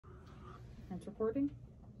recording?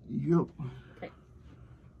 Yep. Okay.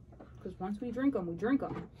 Because once we drink them, we drink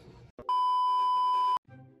them.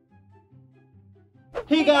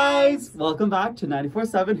 Hey guys! Welcome back to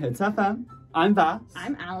 94.7 Hits FM. I'm Vass.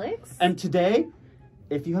 I'm Alex. And today,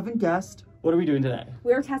 if you haven't guessed, what are we doing today?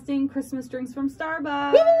 We're testing Christmas drinks from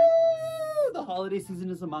Starbucks. Woo! The holiday season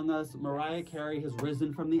is among us. Mariah Carey has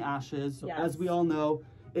risen from the ashes. So as we all know,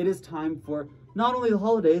 it is time for not only the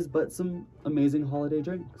holidays, but some amazing holiday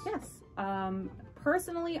drinks. Yes.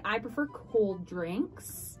 Personally, I prefer cold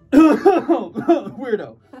drinks.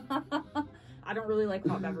 Weirdo. I don't really like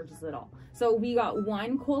hot beverages at all. So we got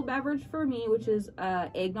one cold beverage for me, which is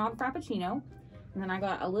eggnog frappucinno. And then I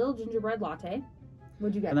got a little gingerbread latte.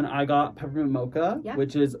 What'd you get? And then I got peppermint mocha,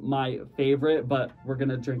 which is my favorite, but we're going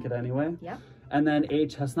to drink it anyway. Yep. And then a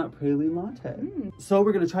chestnut praline latte. So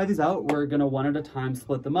we're going to try these out. We're going to one at a time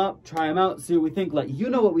split them up, try them out, see what we think, let you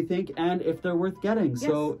know what we think, and if they're worth getting. Yes.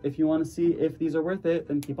 So if you want to see if these are worth it,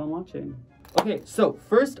 then keep on watching. Okay, so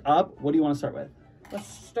first up, what do you want to start with? Let's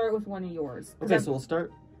start with one of yours. Okay, so we'll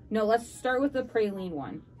start. No, let's start with the praline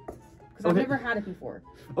one. Because I've never had it before.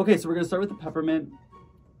 Okay, so we're going to start with the peppermint.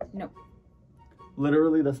 No.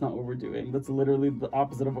 Literally, that's not what we're doing. That's literally the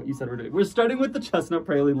opposite of what you said we're doing. We're starting with the chestnut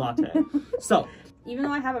praline latte. So. Even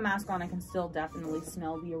though I have a mask on, I can still definitely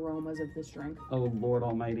smell the aromas of this drink. Oh, Lord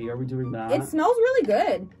almighty. Are we doing that? It smells really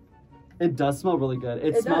good. It does smell really good.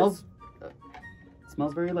 It smells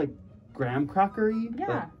very, like, graham crackery.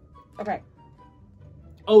 Yeah. But... Okay.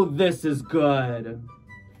 Oh, this is good.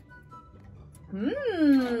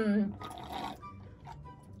 Mmm.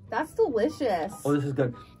 That's delicious. Oh, this is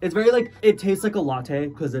good. It's very, like, it tastes like a latte,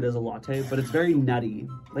 because it is a latte, but it's very nutty.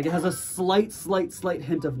 Like, it has a slight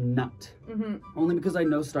hint of nut. Only because I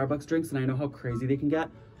know Starbucks drinks, and I know how crazy they can get.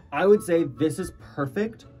 I would say this is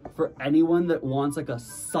perfect for anyone that wants, like, a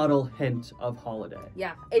subtle hint of holiday.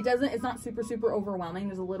 Yeah, it's not super overwhelming.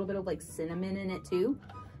 There's a little bit of, like, cinnamon in it, too.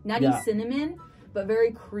 Nutty cinnamon, but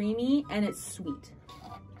very creamy, and it's sweet.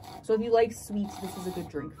 So if you like sweets, this is a good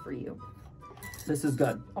drink for you. This is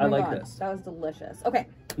good. Oh I like this. That was delicious. Okay.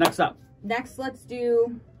 Next up. Next, let's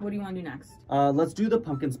do... What do you want to do next? Let's do the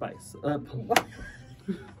pumpkin spice.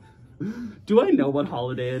 Do I know what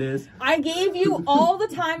holiday it is? I gave you all the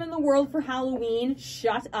time in the world for Halloween.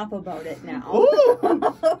 Shut up about it now.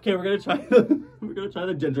 Okay, we're gonna try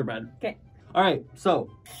the gingerbread. Okay. All right. So.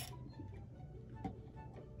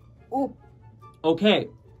 Ooh. Okay.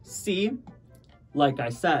 See, like I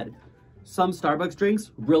said. Some Starbucks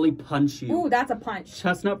drinks really punch you. Ooh, that's a punch.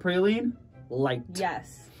 Chestnut praline, light.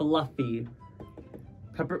 Yes. Fluffy.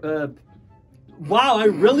 Wow, I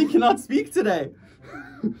really cannot speak today.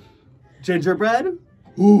 Gingerbread.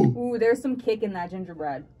 Ooh, there's some kick in that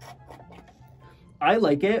gingerbread. I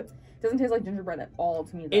like it. Doesn't taste like gingerbread at all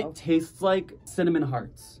to me, though. It tastes like cinnamon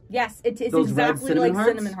hearts. Yes, it tastes exactly like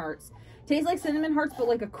cinnamon hearts. Tastes like cinnamon hearts, but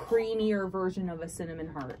like a creamier version of a cinnamon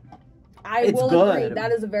heart. I will agree.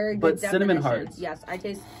 That is a very good definition. Cinnamon hearts. Yes, I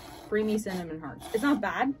taste creamy cinnamon hearts. It's not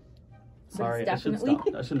bad. Sorry, definitely... I should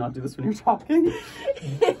stop. I should not do this when you're talking.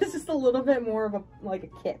 It's just a little bit more of a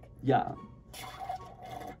kick. Yeah.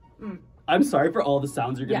 I'm sorry for all the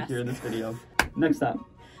sounds you're gonna hear in this video. Next up.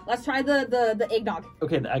 Let's try the eggnog.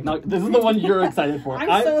 Okay, the eggnog. This is the one you're excited for.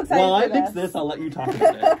 I'm so excited While for I mix this, I'll let you talk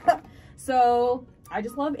about it. So, I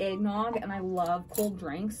just love eggnog, and I love cold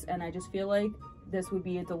drinks, and I just feel like this would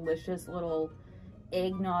be a delicious little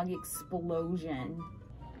eggnog explosion.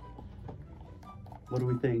 What do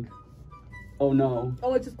we think? Oh no.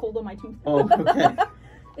 Oh, it's just cold on my tooth. Oh, okay.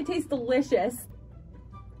 It tastes delicious.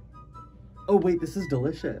 Oh wait, this is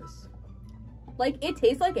delicious. Like, it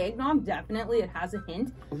tastes like eggnog, definitely. It has a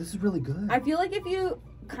hint. Oh, this is really good. I feel like if you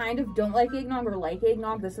kind of don't like eggnog or like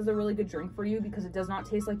eggnog, this is a really good drink for you because it does not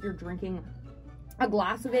taste like you're drinking a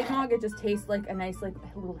glass of eggnog. It just tastes like a nice, like,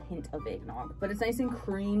 a little hint of eggnog. But it's nice and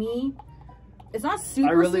creamy. It's not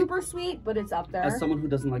super sweet, but it's up there. As someone who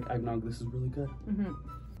doesn't like eggnog, this is really good.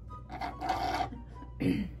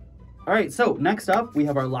 All right, so next up, we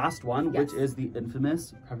have our last one, which is the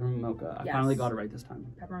infamous peppermint mocha. I finally got it right this time.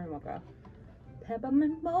 Peppermint mocha.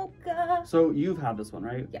 Peppermint mocha. So you've had this one,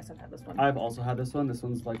 right? Yes, I've had this one. I've also had this one. This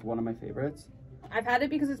one's like one of my favorites. I've had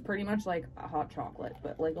it because it's pretty much like a hot chocolate,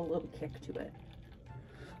 but like a little kick to it.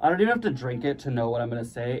 I don't even have to drink it to know what I'm gonna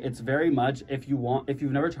say. It's very much, if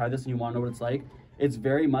you've never tried this and you want to know what it's like, it's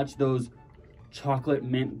very much those chocolate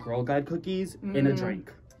mint Girl Guide cookies in a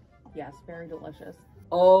drink. Yes, very delicious.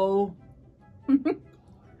 Oh.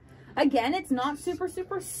 Again, it's not super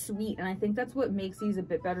sweet, and I think that's what makes these a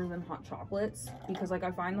bit better than hot chocolates, because like I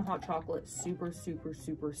find the hot chocolate super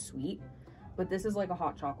sweet, but this is like a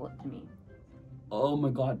hot chocolate to me. Oh my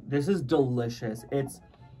god, this is delicious.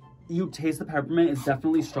 you taste the peppermint. It's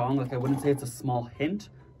definitely strong. Like, I wouldn't say it's a small hint,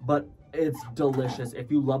 but it's delicious.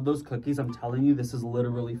 If you love those cookies, I'm telling you, this is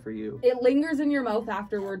literally for you. It lingers in your mouth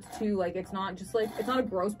afterwards too. Like, it's not just like, it's not a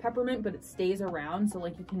gross peppermint, but it stays around. So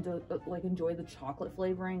like, you can like enjoy the chocolate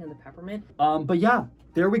flavoring and the peppermint. But yeah,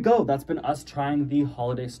 there we go. That's been us trying the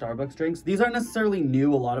holiday Starbucks drinks. These aren't necessarily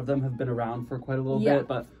new. A lot of them have been around for quite a little bit,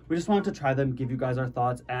 but we just wanted to try them, give you guys our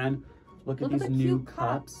thoughts, and look at these new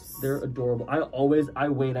cups. They're adorable. I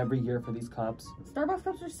wait every year for these cups. Starbucks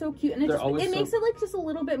cups are so cute, and it makes it like just a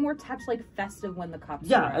little bit more touch like festive when the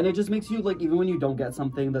cups are out. And it just makes you like, even when you don't get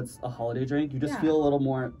something that's a holiday drink, you just feel a little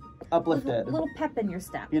more uplifted. A little pep in your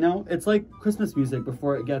step. You know, it's like Christmas music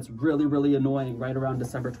before it gets really, really annoying right around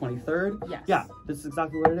December 23rd. Yes. Yeah, this is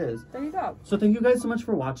exactly what it is. There you go. So thank you guys so much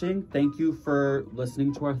for watching. Thank you for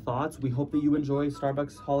listening to our thoughts. We hope that you enjoy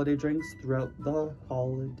Starbucks holiday drinks throughout the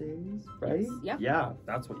holidays, right? Yes. Yeah,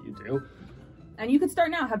 that's what you do. And you can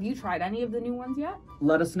start now. Have you tried any of the new ones yet?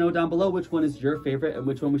 Let us know down below which one is your favorite and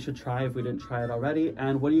which one we should try if we didn't try it already.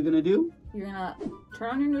 And what are you going to do? You're going to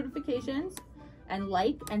turn on your notifications and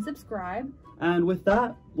like and subscribe. And with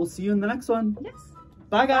that, we'll see you in the next one. Yes.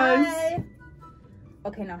 Bye, guys. Bye.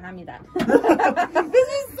 Okay, now hand me that. This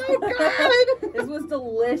is so good. This was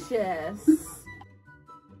delicious.